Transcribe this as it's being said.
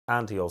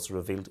And he also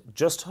revealed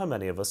just how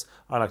many of us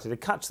are likely to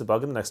catch the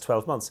bug in the next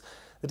 12 months.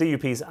 The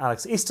DUP's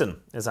Alex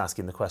Easton is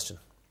asking the question.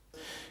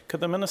 Could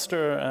the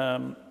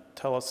Minister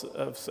tell us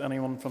if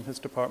anyone from his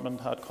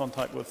department had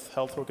contact with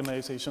health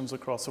organisations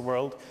across the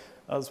world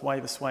as why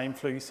the swine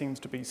flu seems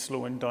to be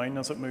slowing down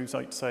as it moves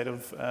outside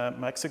of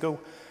Mexico?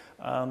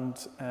 And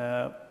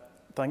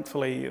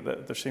thankfully,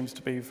 there seems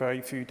to be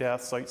very few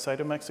deaths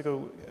outside of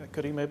Mexico.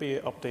 Could he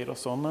maybe update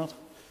us on that?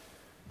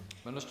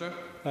 Minister.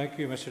 Thank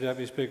you, Mr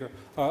Deputy Speaker.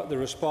 The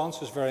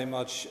response is very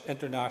much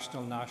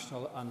international,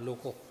 national and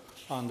local.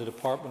 And the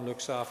Department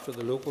looks after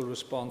the local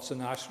response. The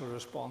national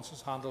response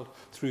is handled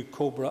through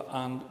COBRA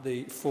and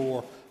the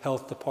 4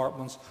 health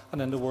departments,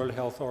 and then the World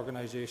Health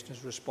Organization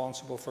is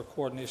responsible for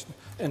coordination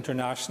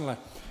internationally.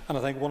 And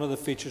I think one of the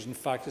features, in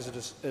fact,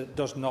 is it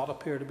does not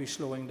appear to be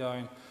slowing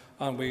down.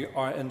 And we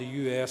are in the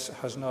US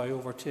has now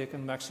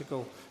overtaken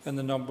Mexico in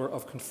the number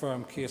of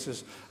confirmed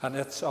cases, and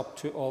it's up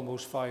to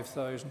almost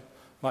 5,000.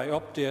 My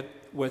update,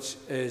 which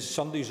is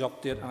Sunday's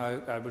update,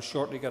 and I will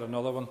shortly get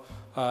another one,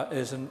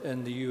 is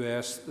in the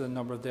US. The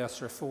number of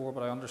deaths are 4,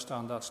 but I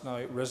understand that's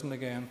now risen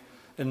again.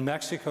 In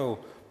Mexico,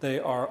 they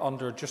are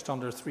just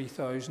under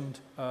 3,000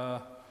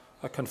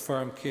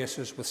 confirmed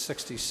cases with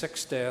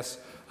 66 deaths,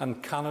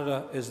 and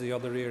Canada is the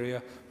other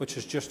area, which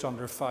is just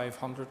under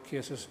 500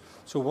 cases.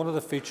 So one of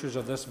the features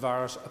of this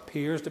virus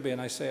appears to be,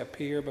 and I say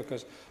appear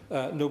because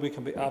nobody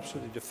can be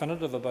absolutely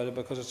definitive about it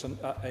because it's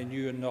a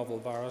new and novel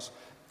virus,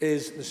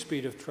 is the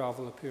speed of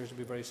travel appears to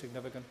be very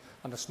significant,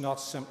 and it's not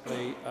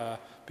simply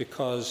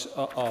because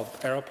of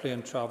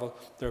aeroplane travel.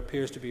 There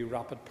appears to be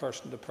rapid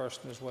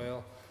person-to-person as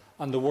well.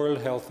 And the World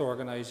Health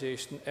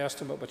Organization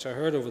estimate, which I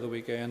heard over the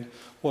weekend,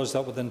 was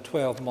that within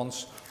 12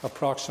 months,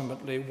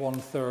 approximately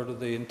 1/3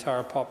 of the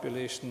entire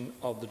population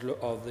of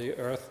the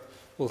Earth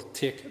will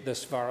take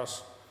this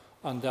virus.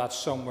 And that's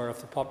somewhere,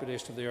 if the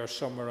population of the Earth is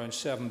somewhere around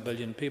 7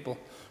 billion people,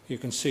 you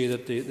can see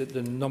that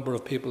the number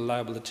of people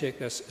liable to take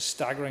this is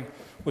staggering,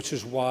 which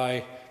is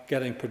why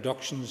getting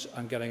productions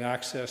and getting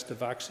access to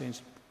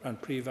vaccines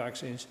and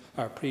pre-vaccines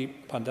or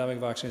pre-pandemic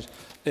vaccines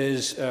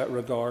is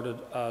regarded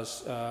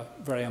as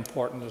very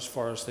important as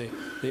far as the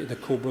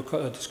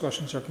COBRA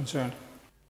discussions are concerned.